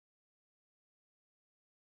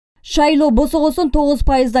Шайлоо босогосун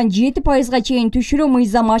 9%дан 7%га чейин түшүрүү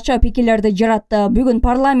мыйзам ача пикирлерди жаратты. Бүгүн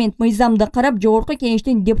парламент мыйзамды карап, жогорку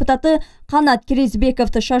кеңештин депутаты Канат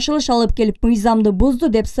Киризбековду шашылыш алып келип, мыйзамды бузду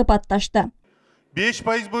деп сыпатташты.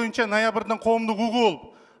 5% боюнча ноябрдын коомдук угу болуп,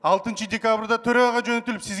 6 декабрда төрагага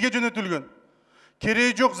жөнөтүлүп, сизге жөнөтүлгөн.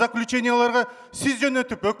 Кереги жок заключенияларга сиз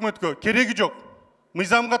жөнөтүп, өкмөткө кереги жок.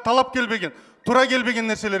 Мыйзамга талап келбеген, тура келбеген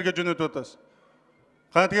нерселерге жөнөтүп атасыз.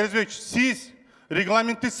 Канат Киризбекович, сиз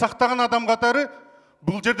регламентти сактаган адам катары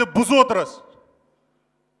бул жерде бузуп отурасыз.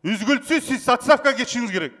 Үзгүлтсүз сиз отставкага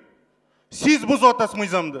кетишиңиз керек. Сиз бузуп атасыз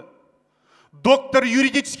мыйзамды. Доктор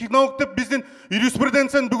юридических наук деп биздин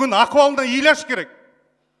юриспруденцияны бүгүн акыбалына ыйлаш керек.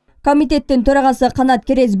 Комитеттин төрагасы Канат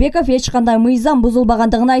Киризбеков эч кандай мыйзам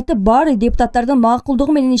бузулбагандыгын айтып, баары депутаттардын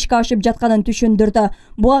макулдугу менен ишке ашып жатканын түшүндүрдү.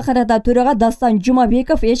 Буга карата төрага Дастан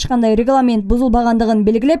Жумабеков эч кандай регламент бузулбагандыгын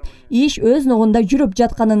белгилеп, иш өз ногунда жүрүп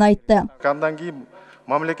жатканын айтты. Андан кийин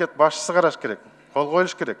мамлекет башчысы караш керек, кол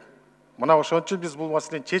коюш керек. Мына ошон үчүн биз бул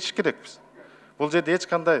маселени чечиш керекпиз. Бул жерде эч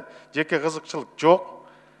кандай жеке кызыкчылык жок.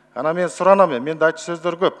 Ана мен суранам, менде айтчу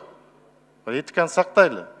сөздөр көп. Этиканы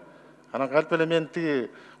сактайлы. Анан калп эле мен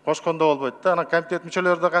тиги кошкондо болбойт да. Анан комитет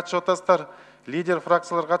мүчөлөрү да катышып атасыздар, лидер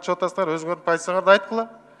фракциялар катышып атасыздар, өзүңөрдүн позицияларды айткыла.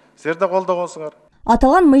 Силер да колдогонсуңар.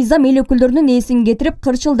 Аталган мыйзам эл өкүлдөрүнүн эсин кетирип,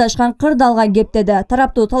 кырчылдашкан кырдаалга кептеди.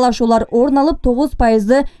 Тараптуу талашуулар орун алып,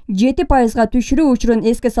 9%ды 7%га түшүрүү учурун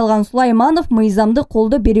эске салган Сулайманов мыйзамды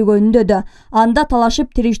колдоо берүүгө үндөдү. Анда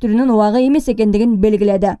талашып тириштирүүнүн убагы эмес экендигин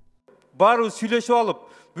белгиледи. Баары сүйлөшүп алып,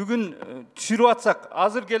 бүгүн түшүрүп атсак,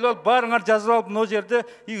 азыр келип алып, баарыңар жазып алып, мына жерде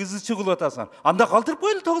ызычы кылып атасыңар. Анда калтырып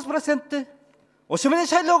коелу 9%-ты. Ошо менен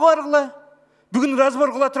шайлоого баргыла. Бүгүн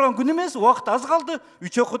разбор кыла турган күн эмес, убакыт аз калды.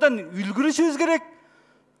 3 окуудан үлгүрүшүбүз керек.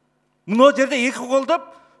 Мына жерде эки колдоп,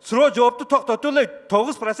 суроо жоопту токтотуп эле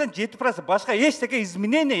 9%, 7% башка эчтеке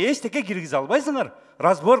изменение, эчтеке киргизе албайсыңар.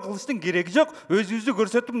 Разбор кылыштын кереги жок, өзүбүздү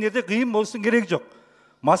көрсөтүп, нерде кыйын болуштун кереги жок.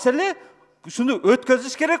 Маселе ушуну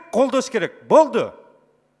өткөзүш керек, колдош керек. Болду.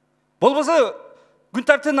 Болбосо күн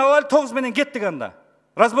тартибин алып 9 менен кеттик анда.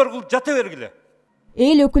 Разбор кылып жата бергиле.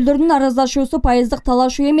 Эл өкүлдөрүнүн араздашуусу пайыздык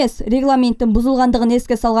талашуу эмес. Регламенттин бузулгандыгын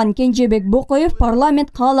эске салган Кенжебек Бокоев парламент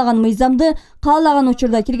каалаган мыйзамды каалаган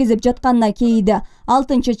учурда киргизип жатканына кейиди.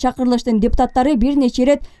 6-чакырылыштын депутаттары бир нече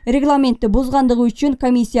ирет регламентти бузгандыгы үчүн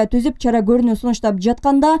комиссия түзүп чара көрүүнү сунуштап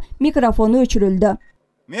жатканда микрофону өчүрүлдү.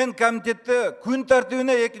 Мен комитетте күн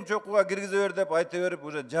тартибине 2-чи окууга киргизе бер деп айта берип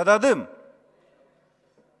уже жададым.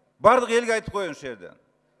 Бардык элге айтып коеюн ушул жерден.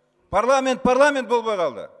 Парламент болбой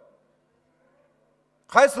калды.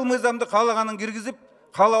 Кайсыл мыйзамды каалаганын киргизип,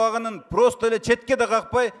 каалабаганын просто эле четке да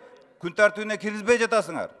какпай күн тартибине киргизбей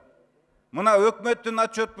жатасыңар. Мына өкмөттүн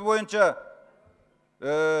отчету боюнча,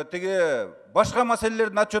 тиги башка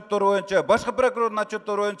маселелердин отчеттору боюнча, башка прокурордун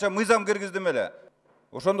отчеттору боюнча мыйзам киргиздим эле.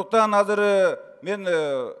 Ошондуктан азыр мен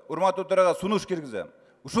урматтуу төрага сунуш киргизем.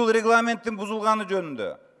 Ушул регламенттин бузулганы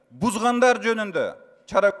жөнүндө, бузгандар жөнүндө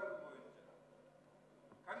чара.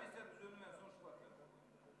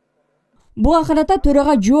 Буга карата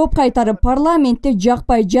төрага жооп кайтарып, парламентте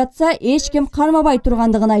жакпай жатса, эч ким кармабай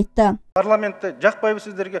тургандыгын айтты. Парламентте жакпайбы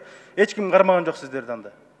сиздерге, эч ким кармаган жок сиздерди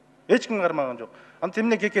анда. Эч ким кармаган жок. Анда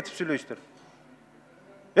эмне кекетип сүйлөйсүздөр?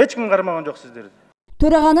 Эч ким кармаган жок сиздерди.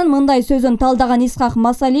 Төраганын мындай сөзүн талдаган Исхак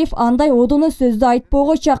Масалиев андай одуну сөздү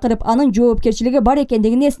айтпоого чакырып, анын жоопкерчилиги бар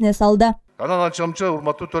экендигин эсине салды. Анан анчамча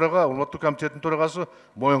урматтуу төрага, урматтуу комитеттин төрагасы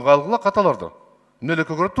моюнга алгыла каталарды. Эмне эле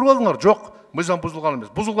көрүп турбадыңар? Жок, мыйзам бузулган эмес,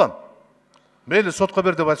 бузулган. Мейли сотко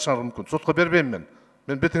бер деп айтышыңар мүмкүн. Сотко бербейм мен.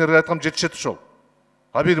 Мен бетиңерге айткам жетишет ошол.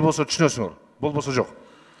 Абийли болсо түшүнөсүңөр, болбосо жок.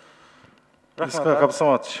 Исхак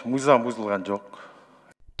Абсаматович, мыйзам бузулган жок.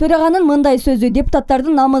 Төраганын мындай сөзү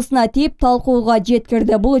депутаттардын намысына тийип талкууга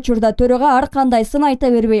жеткирди. Бул учурда төрага ар кандай сын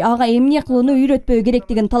айта бербей, ага эмне кылууну үйрөтпөө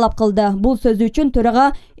керектигин талап кылды. Бул сөз үчүн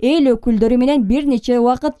төрага эл өкүлдөрү менен бир нече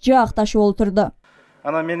убакыт жаакташып отурду.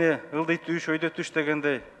 Ана мени ылдый түш, өйдө түш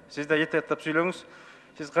дегендей, сиз да этеттеп сүйлөңүз.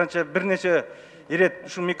 Сиз канча бир нече ирет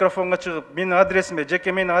ушул микрофонго чыгып, менин адресиме,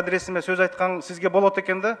 жеке менин адресиме сөз айткан сизге болот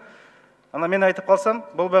экен да. Ана мен айтып калсам,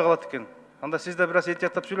 болбой калат экен. Анда сиз да бир аз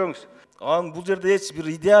этеттеп сүйлөңүз. Бул жерде эч бир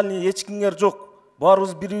идеальный эч кимдер жок.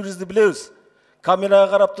 Баарыбыз бири-бирибизди билебиз.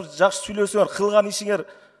 Камерага карап туруп жакшы сүйлөсөңөр, кылган ишиңер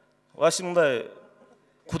башы мындай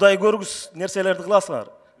Кудай көргүс нерселерди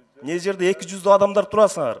кыласыңар. Не жерде 200 адамдар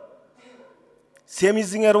турасыңар.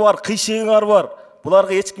 Семизиңер бар, кыйшыгыңар бар.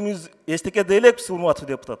 Буларга эч ким эчтеке дейлепсиз, урматтуу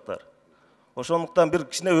депутаттар. Ошондуктан бир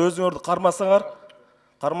кичине өзүңөрдү кармасаңар,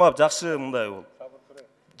 кармап жакшы мындай болуп.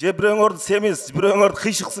 Же бирөөңөрдү семиз, бирөөңөрдү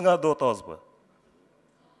кыйшыксыңар деп атабызбы?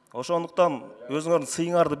 Ошондуктан өзүңөрдүн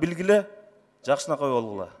сыйыңарды билгиле, жакшынакай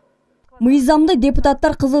болгула. Мыйзамды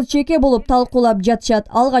депутаттар кызыл чеке болуп талкуулап жатышат.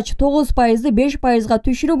 Алгач 9%ды 5%га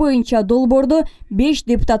түшүрүү боюнча долбоорду 5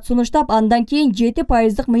 депутат сунуштап, андан кийин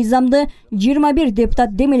 7%дык мыйзамды 21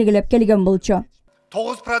 депутат демелгелеп келген болчу.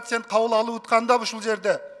 9% кабыл алып утканда ушул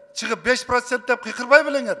жерде чыгып 5% деп кыйкырбай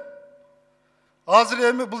белеңер. Азыр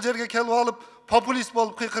эми бул жерге келип алып популист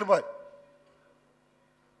болуп кыйкырбай.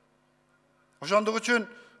 Ошондук үчүн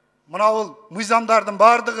мына бул мыйзамдардын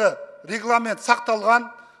бардыгы регламент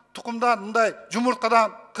сакталган. Тұқымдан, мындай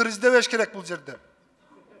жұмыртқадан қыр іздебеш керек бұл жерде.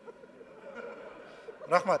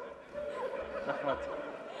 Рахмат.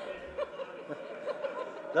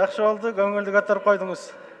 Жақсы болды, көңілді қатырып қойдыңыз.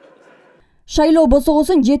 Шайлоо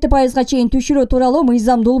босогосун 7%га чейин түшүрүү тууралуу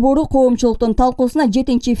мыйзам долбоору коомчулуктун талкуусуна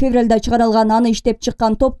 7 февралда чыгарылган. Аны иштеп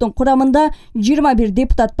чыккан топтун курамында 21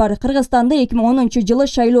 депутат бар. Кыргызстанда 2010 жылы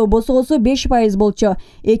шайлоо босогосу 5% болчу.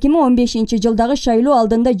 2015 жылдагы шайлоо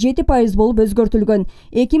алдында 7% болуп өзгөртүлгөн.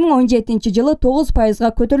 2017 жылы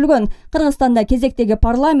 9%га көтөрүлгөн. Кыргызстанда кезектеги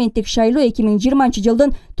парламенттик шайлоо 2020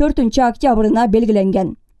 жылдын 4 октябрына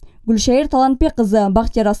белгиленген. Гүлшайыр Талантбек кызы,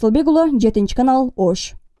 Бактияр Асылбек уулу, 7 канал,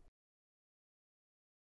 Ош.